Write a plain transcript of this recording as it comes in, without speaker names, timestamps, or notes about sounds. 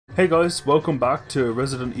Hey guys, welcome back to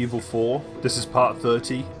Resident Evil 4. This is part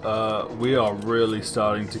 30. We are really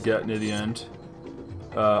starting to get near the end.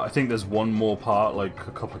 I think there's one more part, like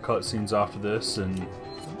a couple of cutscenes after this, and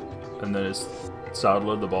then it's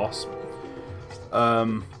Sadler, the boss.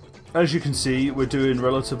 As you can see, we're doing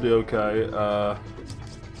relatively okay.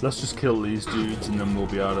 Let's just kill these dudes and then we'll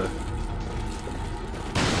be able to...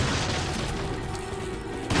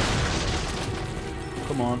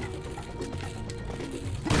 Come on.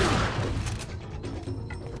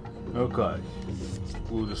 Okay,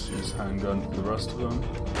 we'll just use handgun for the rest of them.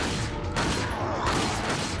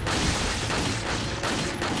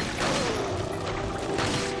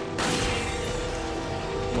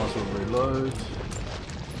 Might as well reload.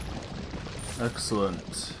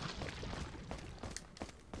 Excellent.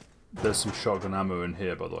 There's some shotgun ammo in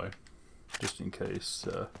here, by the way, just in case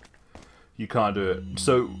you can't do it.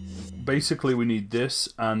 So basically we need this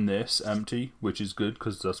and this empty, which is good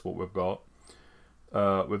because that's what we've got.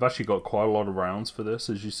 We've actually got quite a lot of rounds for this,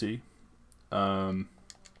 as you see. Got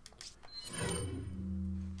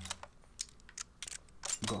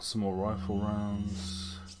some more rifle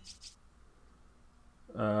rounds.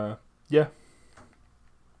 Yeah.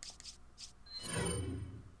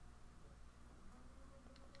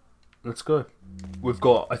 Let's go. We've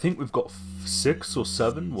got, I think we've got 6 or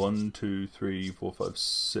 7. 1, 2, 3, 4, 5,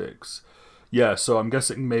 6. Yeah, so I'm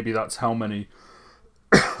guessing maybe that's how many...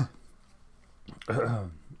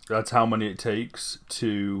 that's how many it takes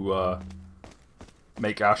to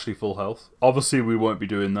make Ashley full health. Obviously we won't be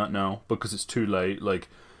doing that now because it's too late. Like,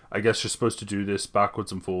 I guess you're supposed to do this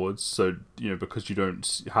backwards and forwards, so you know, because you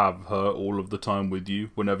don't have her all of the time with you.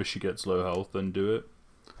 Whenever she gets low health, then do it.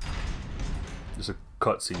 There's a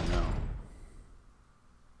cutscene now.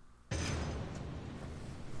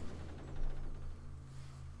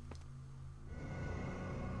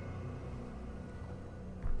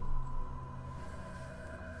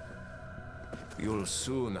 You'll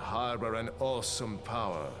soon harbor an awesome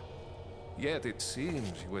power. Yet it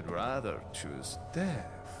seems you would rather choose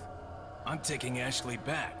death. I'm taking Ashley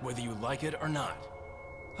back, whether you like it or not.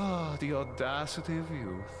 Ah, the audacity of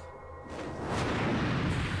youth.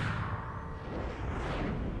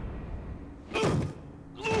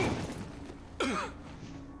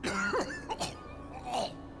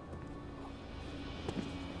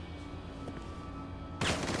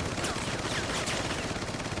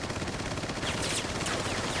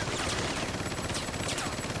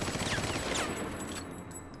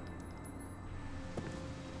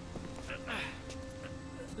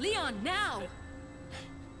 Leon, now!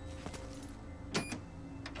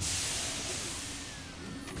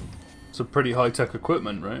 Some pretty high-tech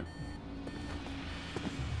equipment, right?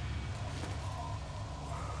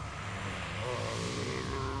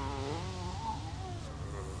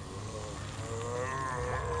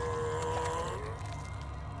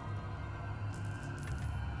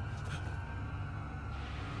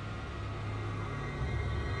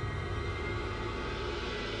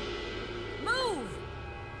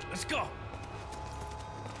 Let's go!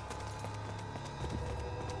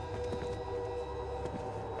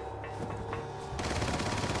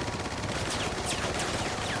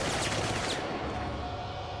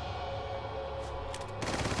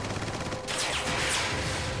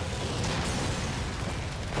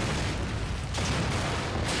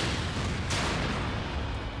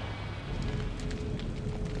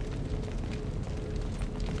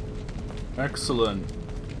 Excellent.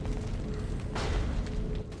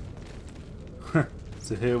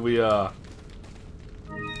 So here we are.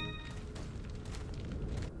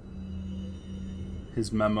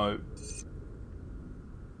 His memo.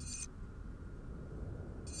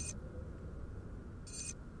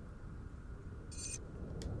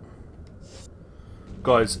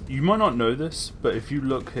 Guys, you might not know this, but if you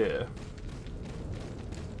look here,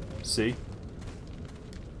 see?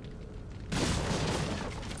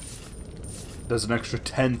 There's an extra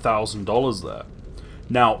 $10,000 there.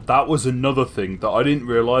 Now, that was another thing that I didn't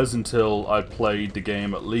realize until I played the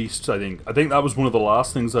game, at least, I think. I think that was one of the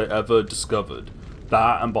last things I ever discovered.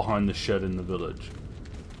 That and behind the shed in the village.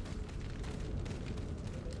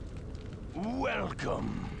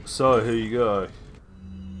 Welcome. So, here you go.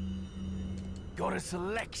 Got a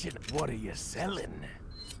selection. What are you selling?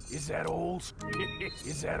 Is that all?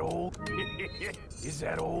 Is that all? Is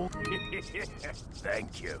that all?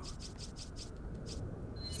 Thank you.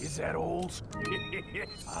 Is that all?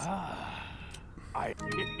 I...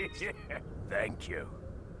 Thank you.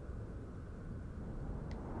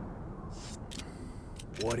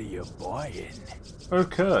 What are you buying?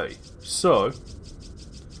 Okay, so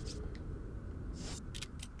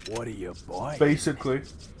What are you buying? basically,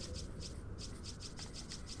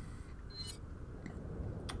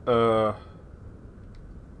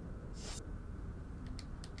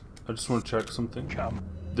 I just want to check something. Come.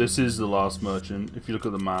 This is the last merchant. If you look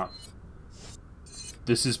at the map,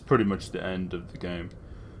 this is pretty much the end of the game.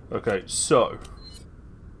 Okay, so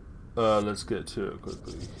let's get to it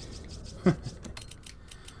quickly.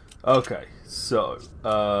 Okay, so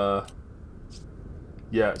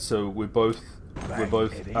yeah, so we're both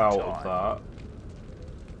out of that.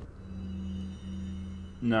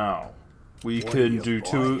 Now we can do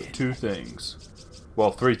two things.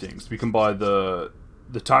 Well, three things. We can buy the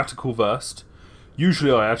tactical vest.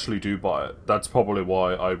 Usually I actually do buy it. That's probably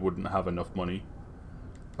why I wouldn't have enough money.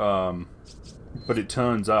 But it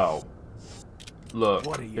turns out, look,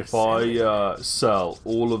 if I sell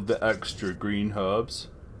all of the extra green herbs.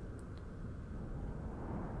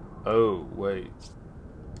 Oh, wait.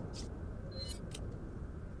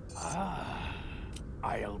 Ah,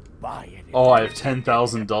 I'll buy it. Oh, I have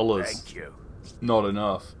 $10,000. Thank you. Not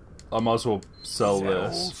enough. I might as well sell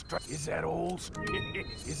this. Is that all?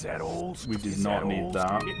 Is that all? We did not need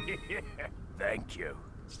that. Thank you.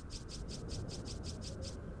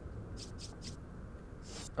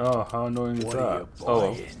 Oh, how annoying is that?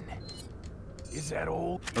 Oh. Is that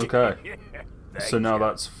all? Okay. So now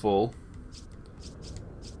that's full.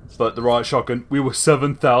 But the riot shotgun, we were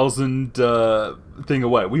 7,000 thing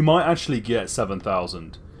away. We might actually get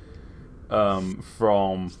 7,000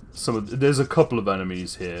 from some of. There's a couple of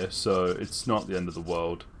enemies here, so it's not the end of the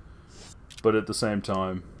world. But at the same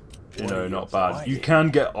time, you know, not bad. You can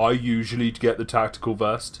get. I usually get the tactical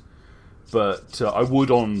vest, but I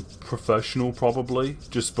would on professional probably,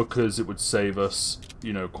 just because it would save us,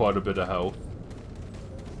 you know, quite a bit of health.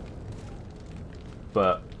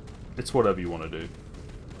 But it's whatever you want to do.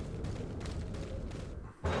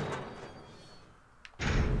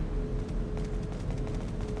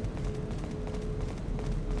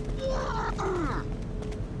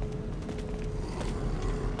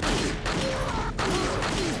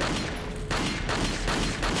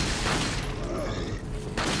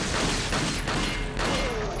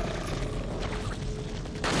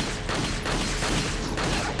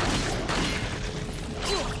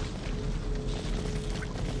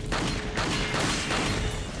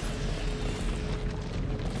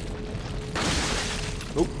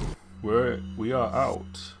 We are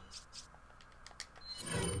out.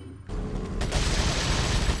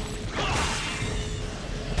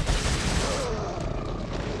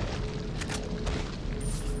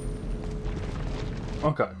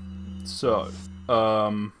 Okay, so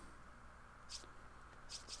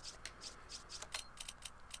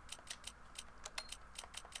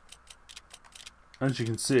as you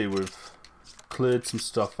can see, we've cleared some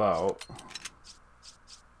stuff out.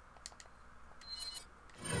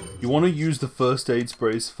 You want to use the first aid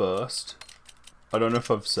sprays first. I don't know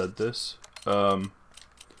if I've said this. And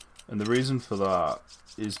the reason for that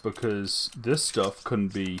is because this stuff can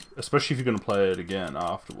be, especially if you're going to play it again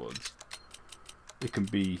afterwards, it can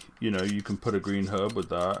be, you know, you can put a green herb with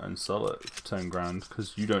that and sell it for 10 grand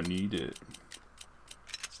because you don't need it.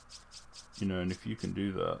 You know, and if you can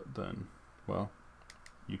do that, then, well,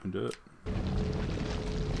 you can do it.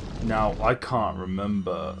 Now, I can't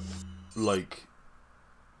remember, like...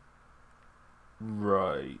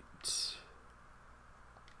 Right.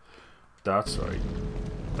 That's right.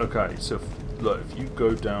 Okay, so look, if you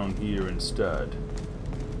go down here instead,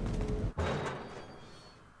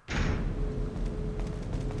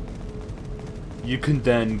 you can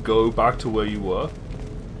then go back to where you were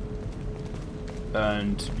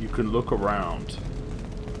and you can look around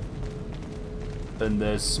and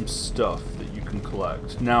there's some stuff that you can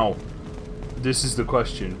collect. Now, this is the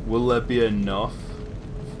question, will there be enough?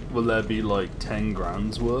 Will there be like 10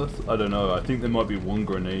 grand's worth? I don't know. I think there might be one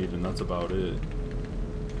grenade and that's about it.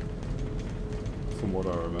 From what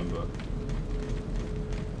I remember.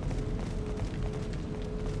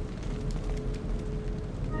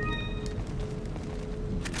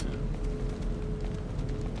 Yeah.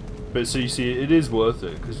 But so you see, it is worth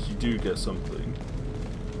it because you do get something.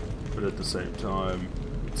 But at the same time,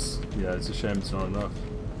 it's, yeah, it's a shame it's not enough.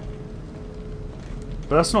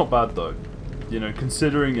 But that's not bad though. You know,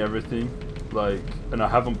 considering everything, like, and I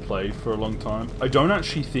haven't played for a long time, I don't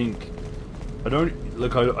actually think, I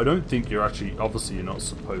don't think you're actually, obviously you're not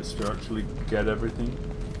supposed to actually get everything,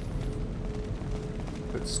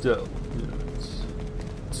 but still, you know,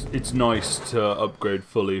 it's nice to upgrade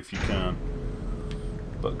fully if you can,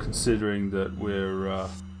 but considering that we're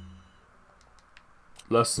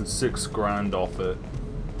less than 6 grand off it,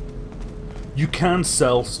 you can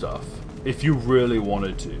sell stuff if you really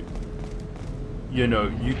wanted to. You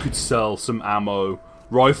know, you could sell some ammo.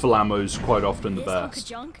 Rifle ammo is quite often the best.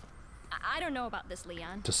 Junk? I don't know about this,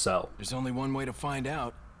 Leon. to sell. There's only one way to find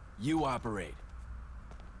out. You operate.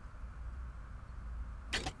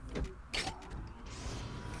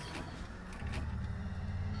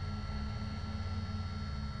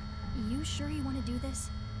 You sure you want to do this?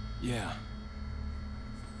 Yeah.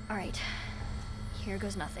 All right. Here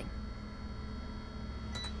goes nothing.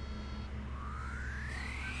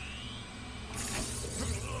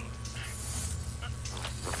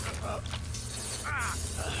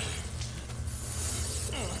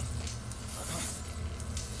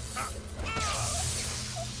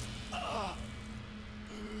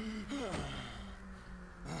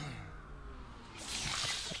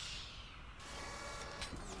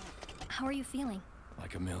 How are you feeling?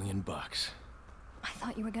 Like $1,000,000. I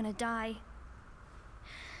thought you were gonna die.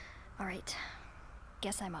 All right.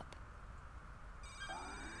 Guess I'm up.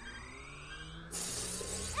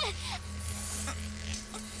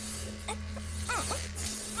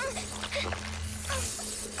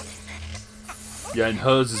 Yeah, and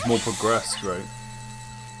hers is more progressed, right?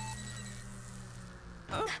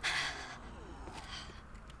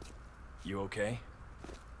 You okay?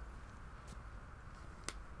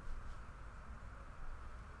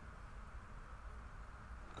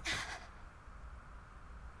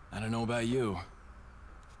 I don't know about you,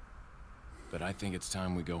 but I think it's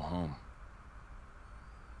time we go home.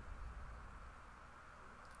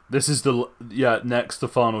 This is the the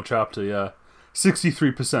final chapter. Yeah,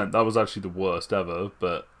 63%. That was actually the worst ever,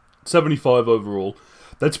 but 75 overall.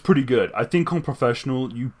 That's pretty good. I think on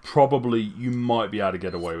professional, you might be able to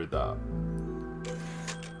get away with that.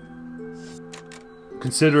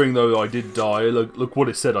 Considering though I did die, look what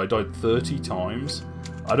it said. I died 30 times.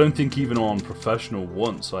 I don't think even on professional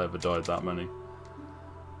once I ever died that many.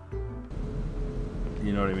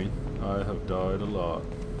 You know what I mean? I have died a lot.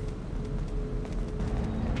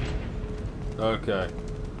 Okay.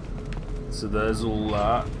 So there's all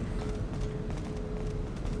that.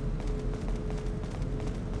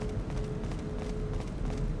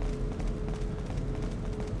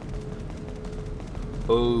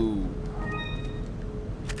 Oh.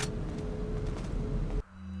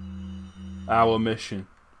 Our mission.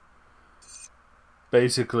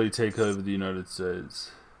 Basically take over the United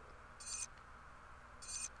States.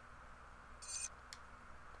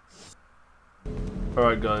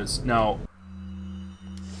 Alright guys, now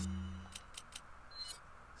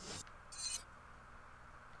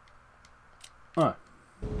alright.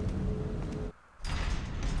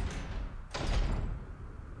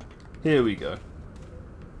 Here we go.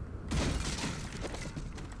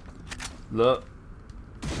 Look.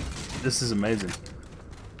 This is amazing.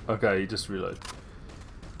 Okay, you just reload.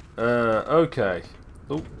 Okay.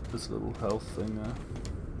 Oh, there's a little health thing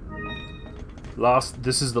there.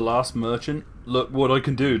 This is the last merchant. Look what I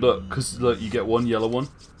can do. Look, because look, you get one yellow one.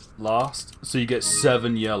 Last. So you get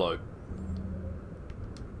 7 yellow.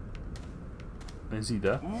 Is he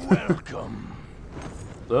there? Welcome.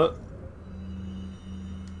 Look.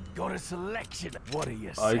 Got a selection. What are you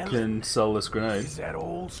I selling? can sell this grenade. Is that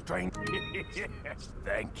all, strange?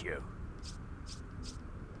 Thank you.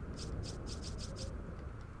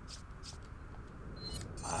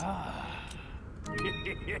 Ah.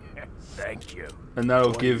 Thank you. And that'll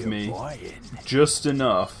What are give you me buying? just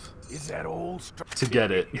enough Is that all to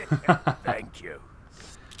get it. Thank you.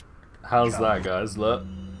 How's that, guys? Look.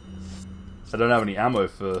 I don't have any ammo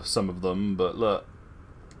for some of them, but look.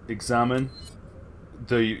 Examine.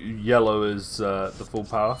 The yellow is the full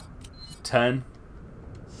power. 10.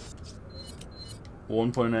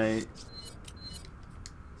 1.8.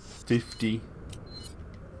 50.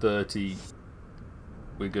 30.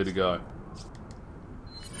 We're good to go.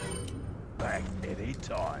 Back any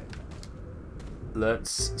time.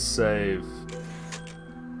 Let's save.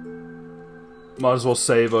 Might as well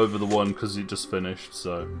save over the one because it just finished,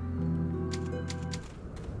 so.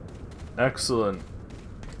 Excellent.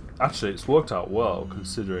 Actually, it's worked out well,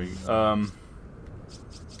 considering.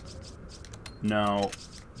 Now,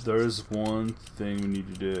 there is one thing we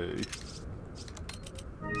need to do.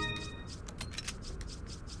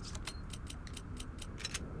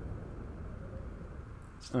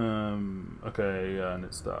 Okay, yeah, and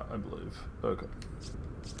it's that, I believe. Okay.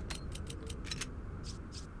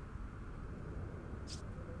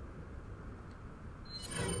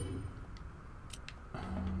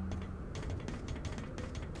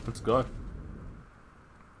 Let's go.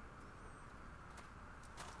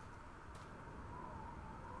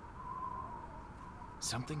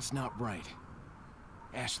 Something's not right.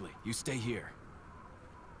 Ashley, you stay here.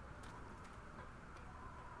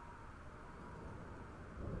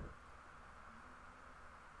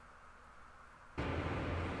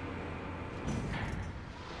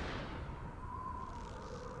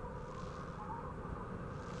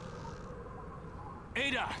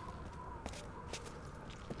 ya!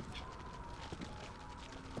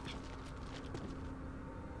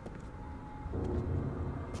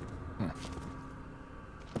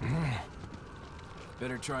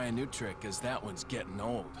 Better try a new trick, cause that one's getting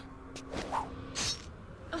old.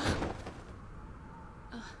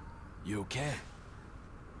 You okay?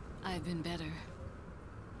 I've been better.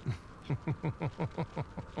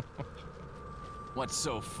 What's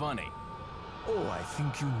so funny? Oh, I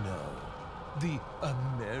think you know. The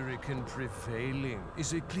American prevailing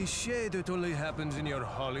is a cliché that only happens in your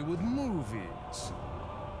Hollywood movies.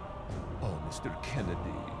 Oh, Mr.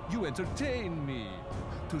 Kennedy, you entertain me.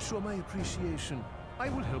 To show my appreciation, I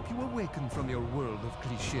will help you awaken from your world of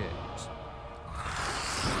clichés.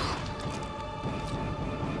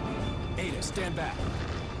 Ada, stand back.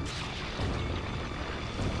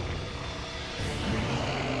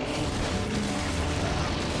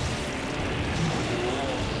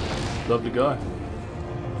 Lovely guy.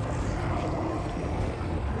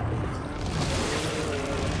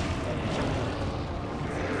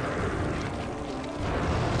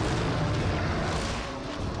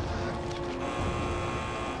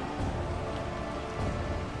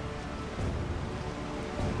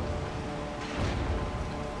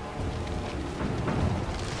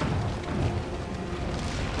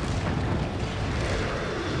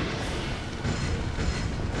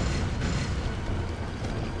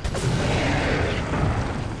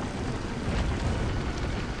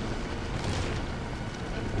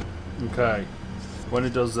 Okay, when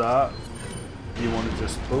it does that, you want to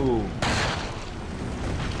just boom.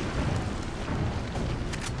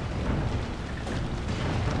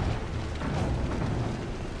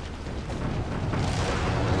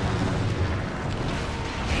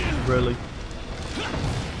 Really?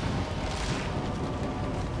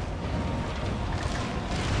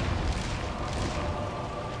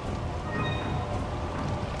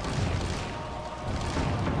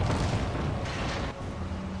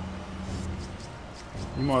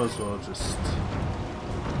 You might as well just...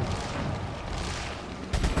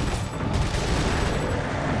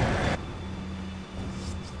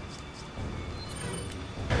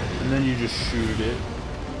 And then you just shoot it.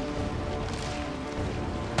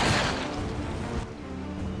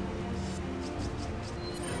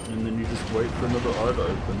 And then you just wait for another eye to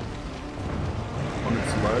open on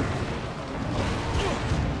its leg.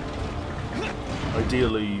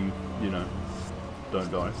 Ideally, you know,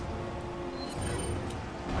 don't die.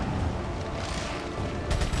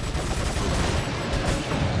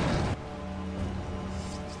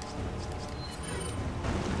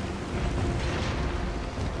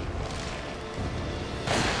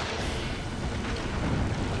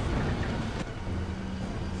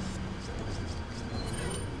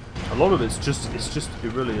 A lot of it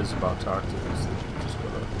really is about tactics. You just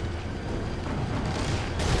gotta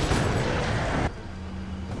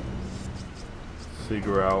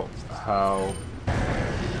figure out how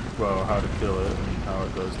to kill it and how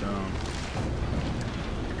it goes down.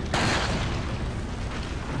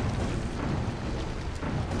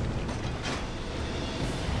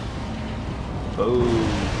 Boom.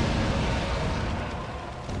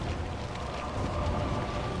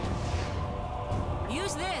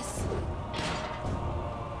 Use this!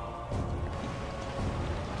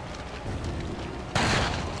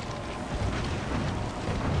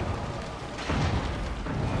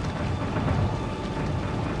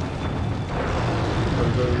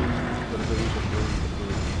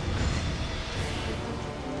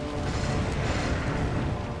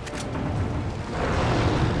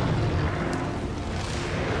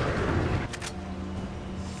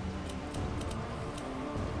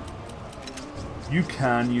 You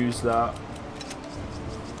can use that.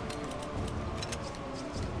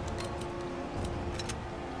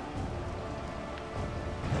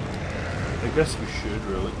 I guess we should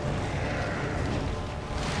really.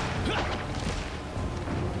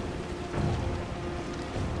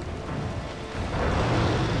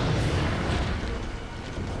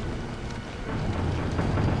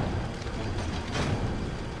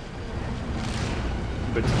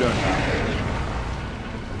 But you don't have to.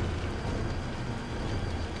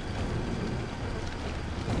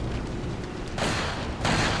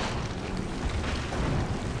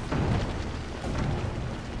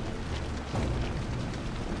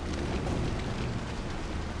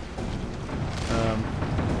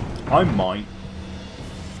 I might.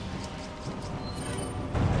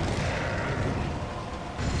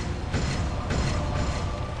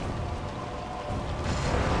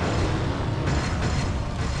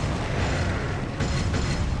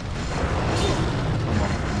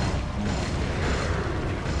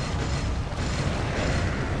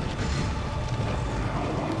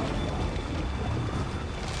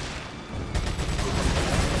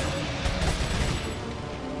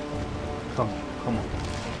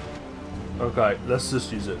 Okay, let's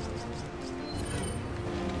just use it.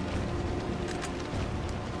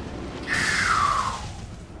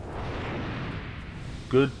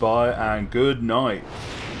 Goodbye and good night.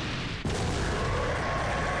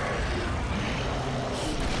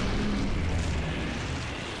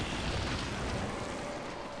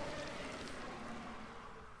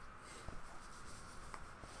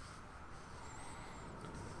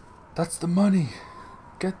 That's the money.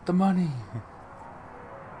 Get the money.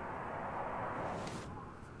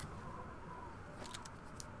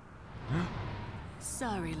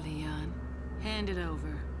 Sorry, Leon. Hand it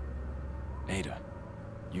over. Ada,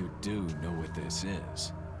 you do know what this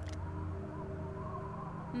is.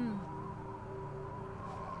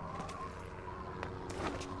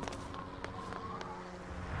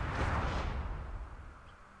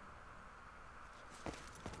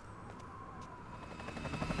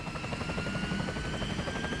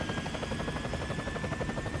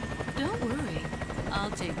 Don't worry. I'll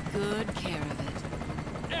take good care of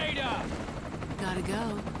it. Ada! Gotta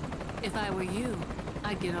go. If I were you,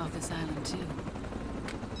 I'd get off this island too.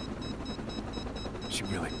 She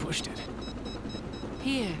really pushed it.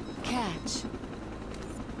 Here, catch.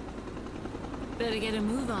 Better get a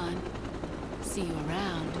move on. See you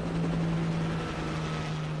around.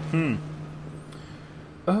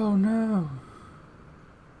 Oh no.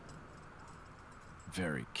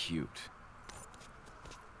 Very cute.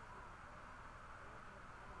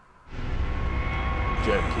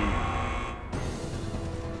 Jet key.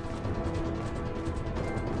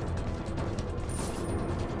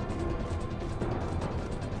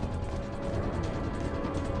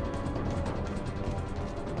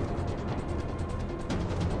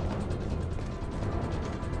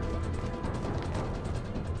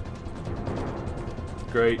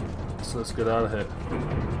 Great. So let's get out of here.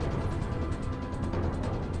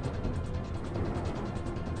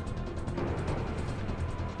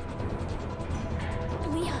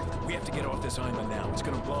 Leon, We have to get off this island now. It's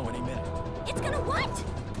gonna blow any minute. it's gonna what?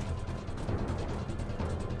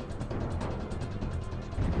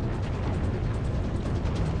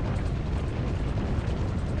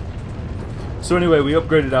 So anyway, we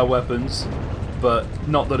upgraded our weapons, but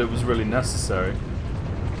not that it was really necessary.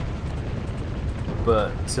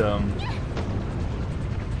 But,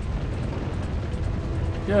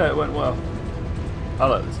 yeah, it went well. I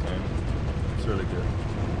like this game. It's really good.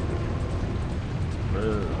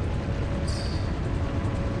 Right.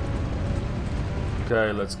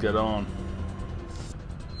 Okay, let's get on.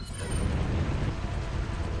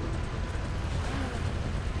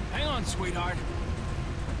 Hang on, sweetheart.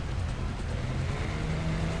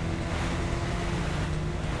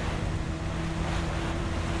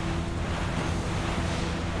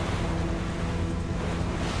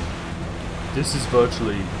 This is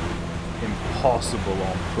virtually impossible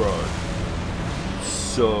on Pro.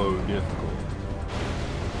 So difficult.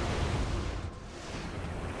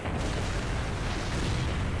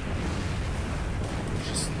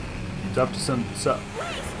 Just, you'd have to send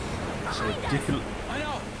I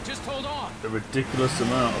know. Just hold on. a ridiculous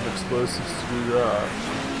amount of explosives to do that.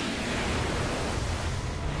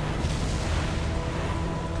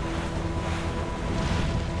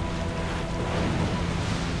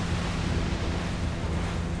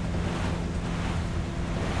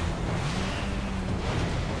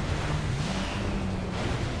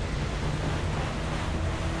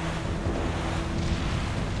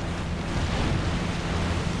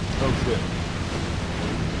 Oh shit.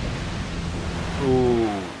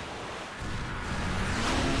 Ooh.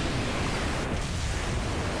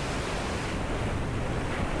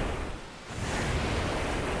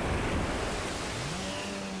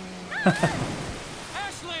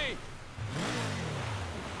 Ashley!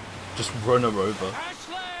 Just run her over.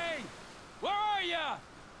 Ashley! Where are ya?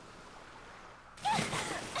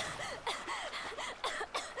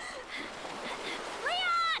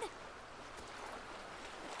 Leon!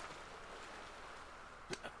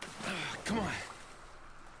 Come on.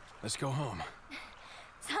 Let's go home.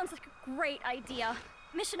 Sounds like a great idea.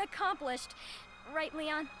 Mission accomplished. Right,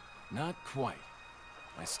 Leon? Not quite.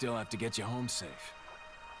 I still have to get you home safe.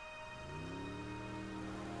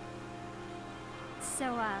 So,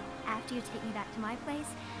 after you take me back to my place,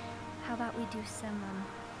 how about we do some,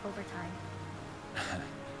 overtime?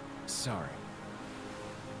 Sorry.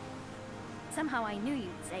 Somehow I knew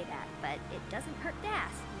you'd say that, but it doesn't hurt to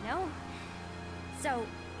ask, you know? So,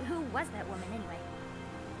 who was that woman anyway?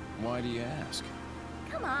 Why do you ask?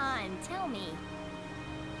 Come on, tell me.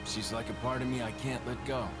 She's like a part of me I can't let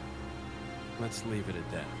go. Let's leave it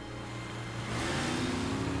at that.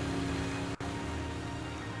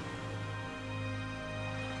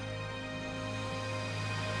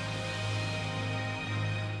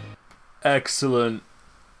 Excellent.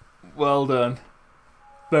 Well done.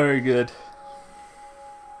 Very good.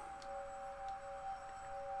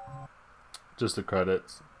 Just the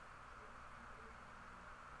credits.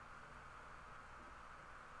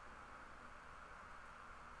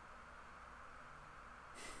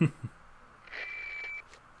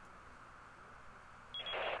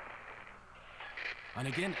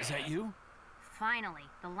 Hunnigan, is that you? Finally,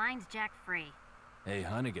 the line's jack free. Hey,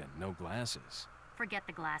 Hunnigan, no glasses. Forget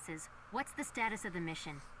the glasses. What's the status of the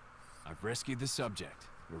mission? I've rescued the subject.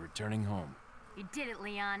 We're returning home. You did it,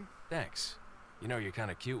 Leon. Thanks. You know, you're kind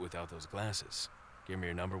of cute without those glasses. Give me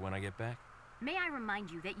your number when I get back. May I remind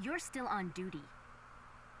you that you're still on duty.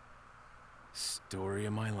 Story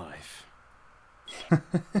of my life.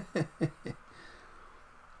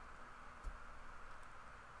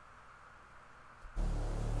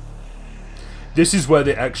 This is where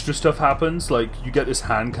the extra stuff happens. Like, you get this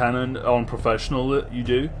hand cannon on professional that you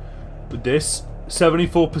do. With this,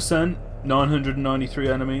 74%, 993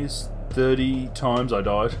 enemies, 30 times I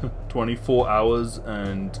died, 24 hours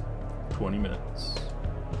and 20 minutes.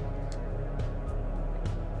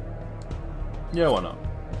 Yeah, why not?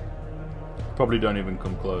 Probably don't even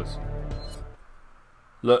come close.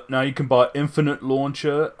 Look, now you can buy Infinite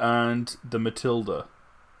Launcher and the Matilda.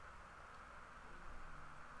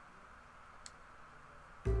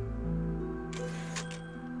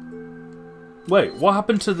 Wait, what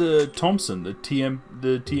happened to the Thompson, the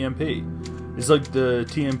TMP? It's like the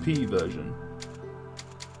TMP version.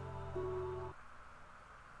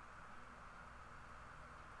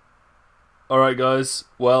 Alright guys,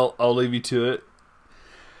 well, I'll leave you to it.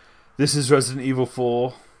 This is Resident Evil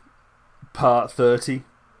 4, Part 30,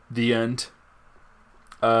 the end.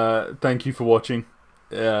 Thank you for watching.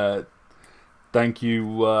 Thank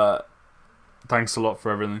you, thanks a lot for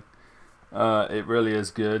everything. It really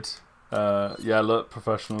is good. Yeah, look,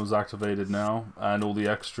 professional is activated now, and all the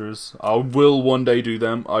extras. I will one day do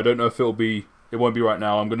them. I don't know if it won't be right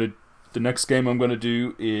now. The next game I'm gonna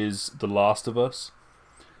do is The Last of Us,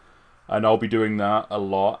 and I'll be doing that a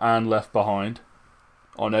lot, and Left Behind,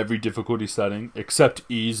 on every difficulty setting except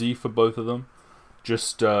easy for both of them.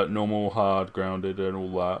 Just normal, hard, grounded, and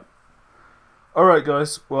all that. All right,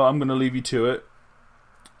 guys. Well, I'm gonna leave you to it,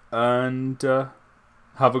 and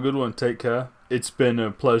have a good one. Take care. It's been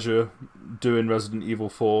a pleasure doing Resident Evil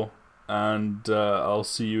 4, and I'll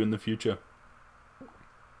see you in the future.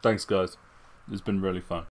 Thanks, guys. It's been really fun.